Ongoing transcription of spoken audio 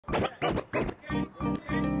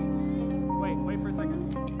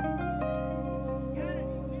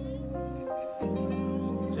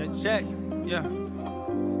Check, yeah.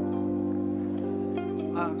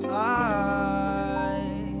 I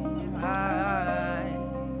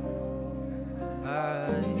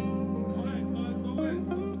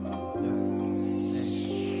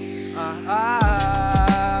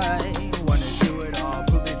wanna do it all,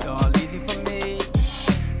 prove it's all easy for me.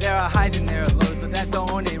 There are highs and there are lows, but that's the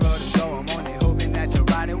only road to go. I'm only hoping that you're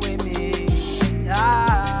riding with me.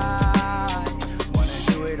 I wanna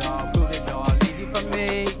do it all, prove it's all easy for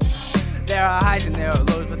me. There are highs and there are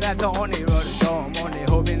lows, but that's the only road to go. I'm only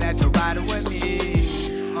hoping that you're riding with me.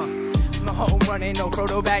 No home running, no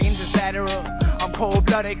Frodo bagging, just batter up. I'm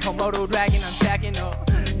cold-blooded, Komodo dragon, I'm stacking up.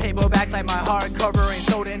 Paperbacks like my hardcover ain't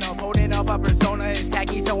holding up. Holding up, a persona is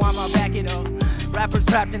tacky, so I'ma back it up. Rappers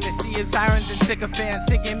trapped in the sea of sirens and sycophants.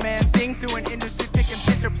 Singing man sings to an industry picking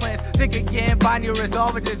picture plans. Think again, find your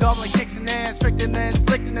resolve and dissolve like kicks and hands. Strict and then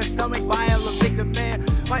slicked in the stomach by a victim man.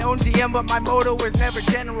 My own GM, but my motto is never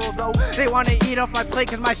general though. They wanna eat off my plate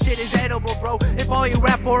cause my shit is edible, bro. If all you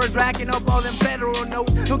rap for is racking up all them federal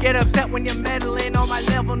notes, don't get upset when you're meddling on my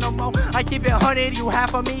level no more. I keep it 100, you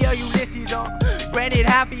half of me or Ulysses on. Granted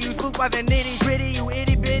happy, you spook by the nitty gritty. You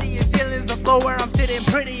itty bitty, your ceiling's the floor where I'm sitting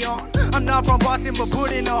pretty on. I'm not from Boston, but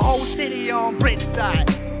putting the whole city on Bridgeside.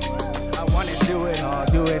 I wanna do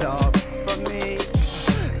it all for me.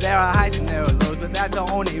 There are highs and there are lows, but that's the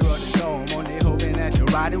only road to go. I'm only hoping that you're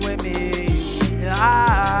riding with me. I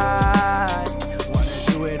wanna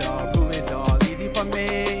do it all, prove it's all easy for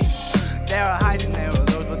me. There are highs and there are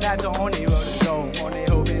lows, but that's the only road to go. I'm only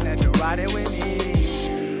hoping that you're riding with me.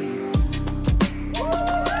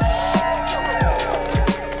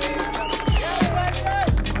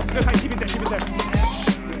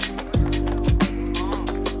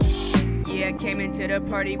 Came into the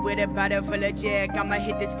party with a bottle full of Jack. I'ma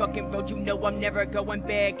hit this fucking road, you know I'm never going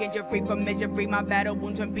back. Injury from misery, my battle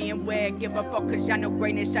wounds from being wet. Give a fuck cause I know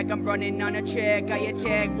greatness like I'm running on a track. I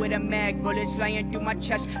attack with a mag, bullets flying through my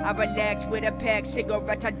chest. I relax with a pack,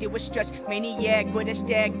 cigarettes I deal with stress. Maniac with a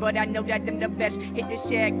stack, but I know that I'm the best. Hit the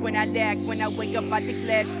sack when I lack, when I wake up out the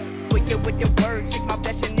glass. Wicked with the words, if my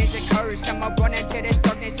blessing is a curse. I'ma run into this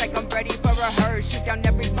darkness like I'm ready for a hearse. Shoot down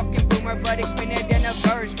every fucking rumor, but explain it in a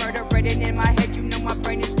verse. Murder written in my head, you know my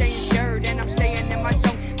brain is staying scared. And I'm staying in my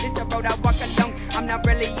zone, this a road I walk alone. I'm not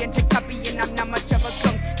really into copying, I'm not much of a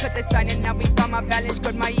clone. Cut the sign and now we found my balance,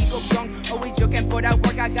 good my ego grown. Always looking for that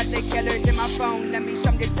work, I got the killers in my phone. Let me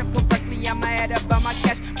sum this up correctly, I'ma add up all my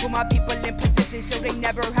cash. Put my people in position so they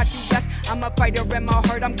never have to rest. I'm a fighter in my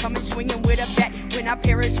heart, I'm coming swinging with a bat. When I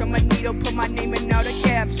perish from a needle, put my name in all the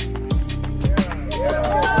caps.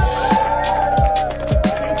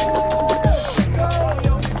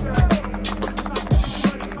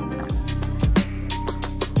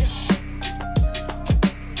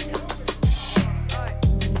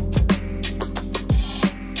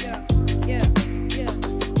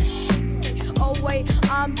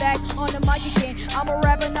 I'm back on the mic again. I'm a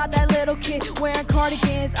rapper, not that little kid wearing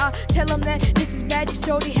cardigans. I tell them that this is magic,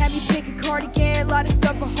 so they have me pick a cardigan. A lot of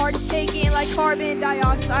stuff are hard to take in, like carbon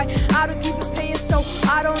dioxide. I don't keep it paying, so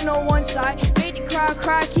I don't know one side. Made the crowd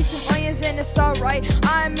cry, keep some onions and it's alright.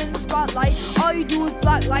 I'm in the spotlight, all you do is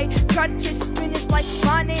block light. Try to chase the finish like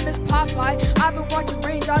my name is Popeye. I've been watching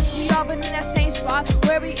raindrops, we all been in that same spot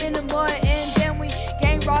where we in the mud and then we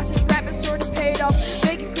gang Ross's rapping sorta paid off.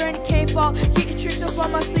 Make it granny can't fall, kicking tricks up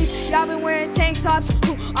on my sleeve. Y'all been wearing tank tops,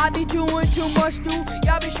 ooh, I be doing too much, dude.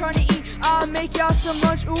 Y'all be trying to eat, I'll make y'all some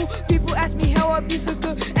lunch, ooh. People ask me how I be so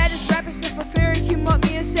good at this rapping stuff. A fairy came up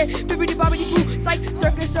me and said, bibbidi bobbidi boo. It's like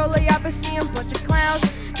Circus Soleil, I've been seeing a bunch of clowns.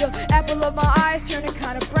 The apple of my eyes turning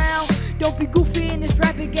kinda brown. Don't be goofy in this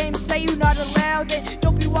rapping game, say you not allowed. And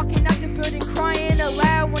don't be walking out the building crying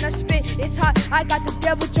aloud. When I spit, it's hot, I got the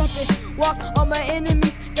devil jumping. Walk on my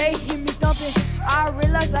enemies, they hear me thumping. I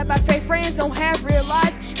realize that my fake friends don't have real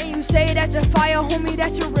lives. And you say that you're fire, homie,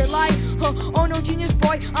 that you real life. Oh no, genius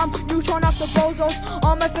boy, I'm neutron off the bozos.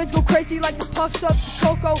 All my fans go crazy like the puffs up the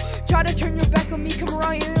cocoa. Try to turn your back on me, come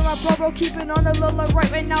around, you my bro, keep it on the low,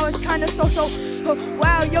 right now it's kinda so-so.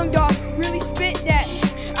 Wow, young dog, really spit that.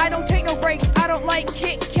 I don't take no breaks, I don't like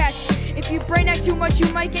Kit Kats. If you brain act too much, you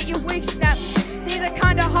might get your wig snapped. Things are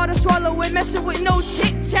kinda hard to swallow when messing with no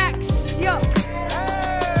Tic Tacs, yo.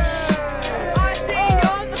 I say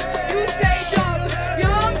young, you say dog.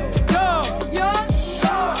 Young, dog, young,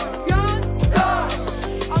 dog, young, dog.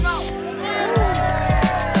 I'm out.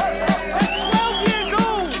 That's 12 years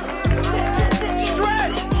old.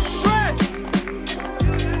 Stress.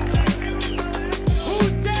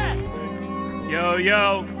 Who's that?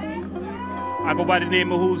 Yo. I go by the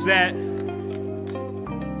name of Who's That.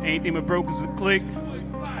 Anything but broke is a click.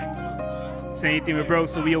 Say anything but broke,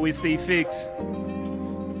 so we always stay fixed.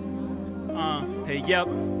 Hey, yep.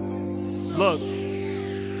 Look,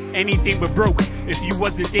 anything but broke. If you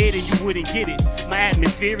wasn't there, then you wouldn't get it. My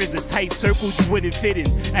atmosphere is a tight circle you wouldn't fit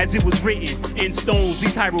in. As it was written in stones,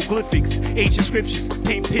 these hieroglyphics, ancient scriptures,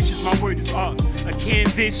 paint pictures, my word is art. A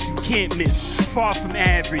canvas you can't miss. Far from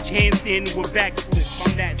average, handstanding with backflips.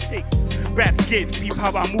 I'm that sick. Rap's gift, peep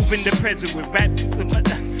how I move in the present with rap.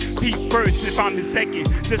 Peep first if I'm in second,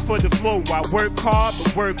 just for the flow. I work hard,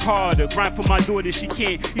 but work harder. Grind for my daughter, she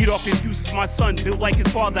can't eat off excuses. My son built like his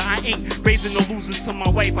father. I ain't raising no losers to my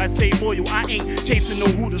wife. I stay loyal. I ain't chasing no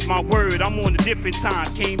hooters. My word, I'm on a different time.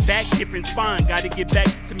 Came back, different spine. Gotta get back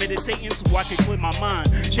to meditating so I can clear my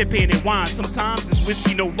mind. Champagne and wine, sometimes it's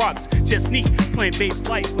whiskey, no rocks. Just neat, plant-based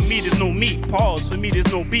life. For me, there's no meat. Pause, for me,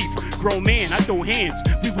 there's no beef. Grown man, I throw hands.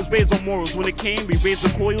 We was raised on morals. When it came, we raised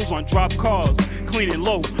the coils on drop cars. Cleaning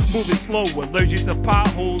low, moving slow, allergic to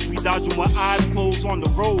potholes. We dodging with eyes closed on the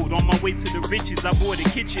road. On my way to the riches, I bought a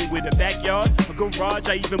kitchen with a backyard, a garage,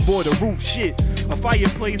 I even bought a roof. Shit, a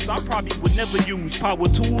fireplace I probably would never use. Power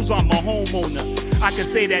tools, I'm a homeowner. I can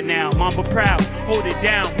say that now, mama proud, hold it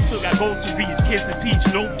down. We still got groceries, kids to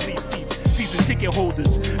teach, nosebleed seats, season ticket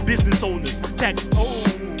holders, business owners, tax.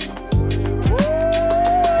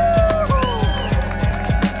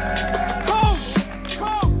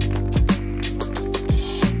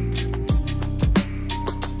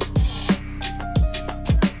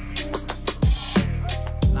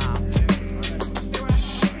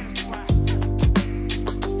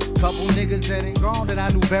 Couple niggas that ain't grown that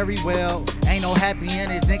I knew very well. Ain't no happy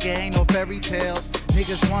endings, nigga, ain't no fairy tales.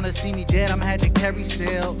 Niggas wanna see me dead, I'ma had to carry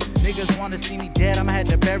still. Niggas wanna see me dead, I'ma had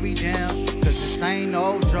to bury them. Cause this ain't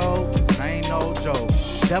no joke, this ain't no joke.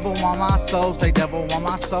 Devil want my soul, say devil want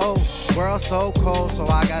my soul. World so cold, so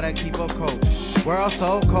I gotta keep a coat. World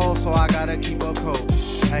so cold, so I gotta keep a coat.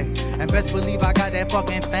 Hey, and best believe I got that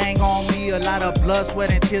fucking thing on me. A lot of blood,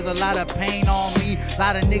 sweat, and tears, a lot of pain on me. A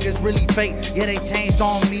lot of niggas really fake, yeah, they changed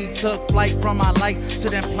on me. Took flight from my life to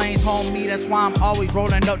them planes, homie. That's why I'm always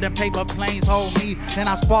rolling up them paper planes, hold me. Then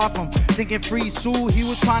I spark them, thinking free Sue, he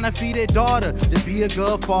was trying to feed his daughter. Just be a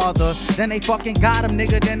good father. Then they fucking got him,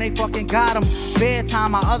 nigga, then they fucking got him.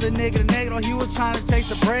 Bedtime, my other nigga, the nigga, he was trying to chase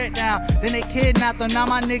the bread down. Then they kidnapped him, now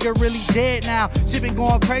my nigga really dead now. Shit been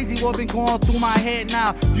going crazy, what been going through my head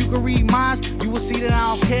now. If you can read minds, you will see that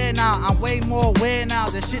I don't care now. I'm way more aware now,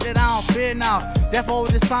 the shit that I don't fear now. Therefore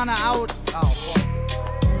with the sign I would, oh fuck.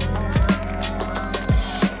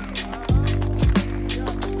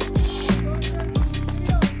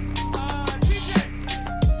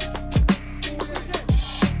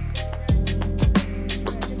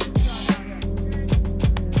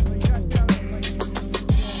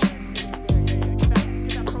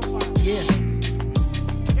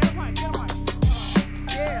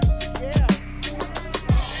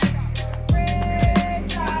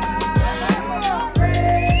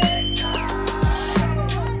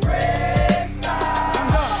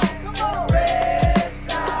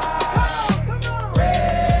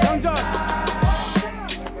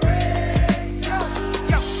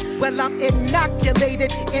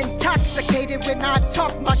 Intoxicated when I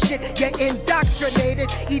talk my shit, you're indoctrinated,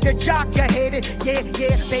 either jock or hated, yeah,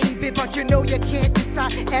 baby, but you know you can't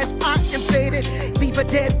decide as I am faded. Leave a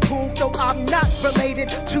Deadpool, though I'm not related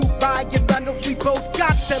to Ryan Reynolds, we both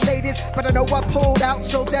got the latest, but I know I pulled out,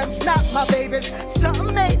 so them's not my babies.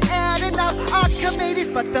 Something ain't adding up, Archimedes,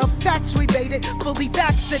 but the facts we made it, fully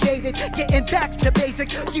vaccinated, getting back to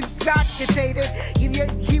basics, you vaccinated,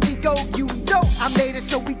 here we go, you know I made it,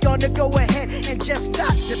 so we gonna go ahead and just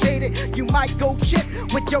not debate it. You might go chip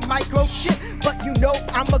with your microchip, but you know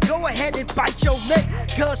I'ma go ahead and bite your lip,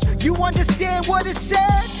 cause you understand what it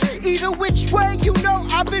said. Either which way, you know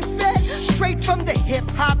I've been fed straight from the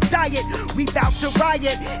hip-hop diet. We bout to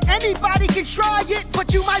riot, anybody can try it,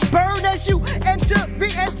 but you might burn as you re-enter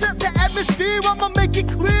the atmosphere. I'ma make it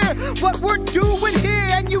clear what we're doing here,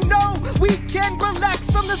 and you know we can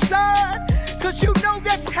relax on the side, cause you know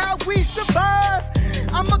that's how we survive.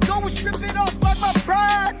 I'ma go and strip it off like my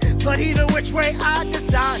pride, but either which way I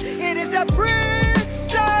decide, it is a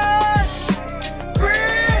Bridgeside.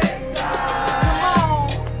 Come on.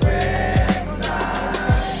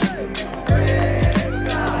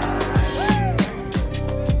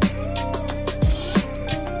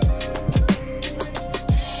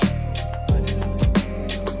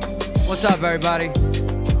 What's up, everybody?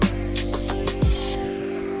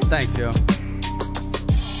 Thanks, yo.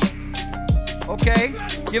 Okay,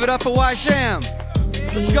 give it up for YSham.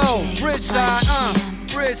 Let's go, Bridgeside,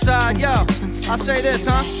 Bridgeside, yo. I say this,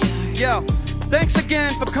 yo. Thanks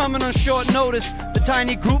again for coming on short notice. The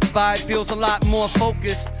tiny group vibe feels a lot more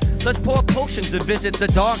focused. Let's pour potions and visit the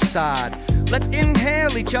dark side. Let's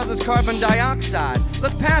inhale each other's carbon dioxide.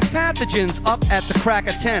 Let's pass pathogens up at the crack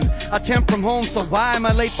of 10. I temp from home, so why am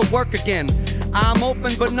I late for work again? I'm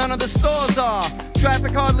open, but none of the stores are.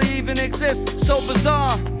 Traffic hardly even exists, so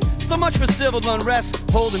bizarre. So much for civil unrest,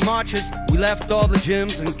 holding marches. We left all the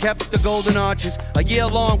gyms and kept the golden arches. A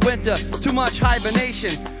year-long winter, too much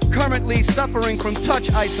hibernation. Currently suffering from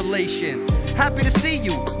touch isolation. Happy to see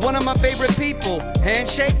you, one of my favorite people.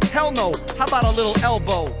 Handshake? Hell no, how about a little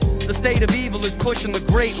elbow? The state of evil is pushing the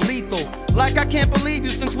great lethal. Like I can't believe you,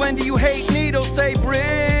 since when do you hate needles? Say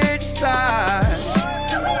Bridgeside,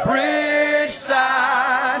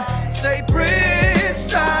 Bridgeside, say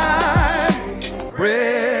Bridgeside,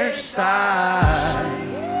 Bridgeside.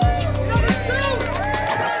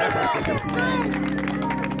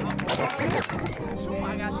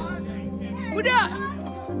 What up?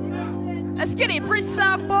 Let's get it,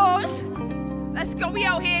 Bridgeside boys. Let's go, we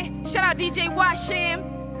out here. Shout out DJ Wattz.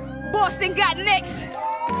 Boston got next.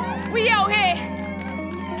 We out here.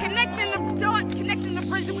 Connecting the dots, connecting the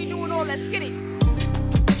bridges, we doing all. Let's get it.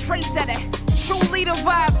 Trendsetter, true leader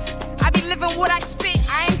vibes. I be living what I spit,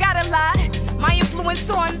 I ain't gotta lie. My influence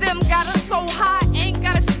on them got us so high. Ain't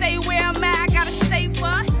gotta stay where I'm at, I gotta stay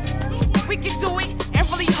by. We can do it and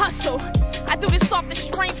really hustle. I do this off the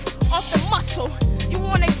strength, off the muscle. You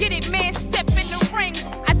wanna get it, man, step in the ring.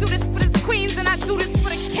 I do this for the queens and I do this for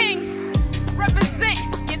the kings. Represent,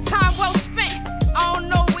 your time well spent. I don't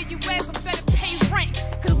know where you at, but better pay rent.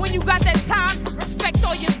 Cause when you got that time, respect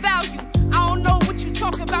all your value. I don't know what you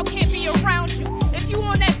talk about, can't be around you. If you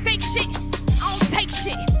on that fake shit, I don't take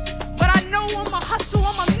shit. But I know I'ma hustle,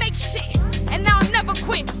 I'ma make shit. And I'll never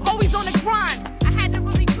quit, always on the grind. I had to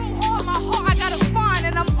really go hard, my heart I gotta find.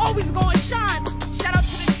 And I'm always gonna shine. Shout out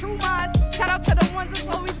to the true minds, shout out to the ones that's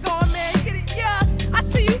always going, man, get it, yeah. I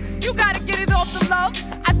see you, you gotta get it off the love.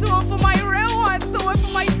 I do it for my real ones, do it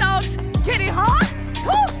for my thugs. Get it, huh?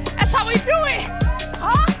 Woo, that's how we do it.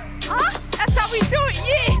 Huh? Huh? That's how we do it,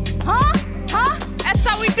 yeah. Huh? Huh? That's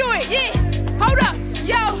how we do it, yeah. Hold up,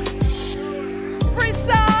 yo.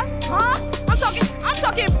 Bridgeside, huh? I'm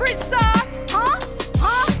talking Bridgeside, huh?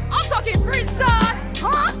 Huh? I'm talking Bridgeside,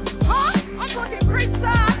 huh? Huh? I'm talking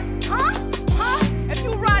Bridgeside, huh? Huh? If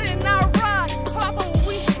you riding and I ride, pop on when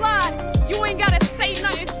we slide. You ain't gotta say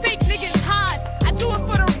nothing, fake niggas hide. I do it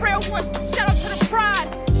for the real ones, shout out to the pride.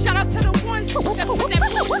 Shout out to the ones that put that bullshit to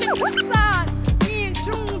the side. Me and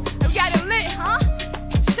June, we got it lit, huh?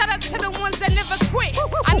 Shout out to the ones that never quit.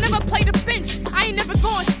 I never play the bench, I ain't never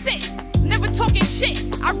gonna sit. Never talking shit,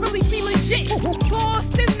 I really be legit.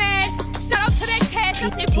 Boston Mass, shout out to that cash, I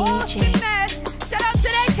say Boston Mass. Shout out to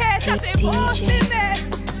that cash, I say Boston Mass.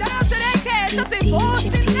 Shout out to that cash, I say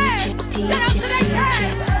Boston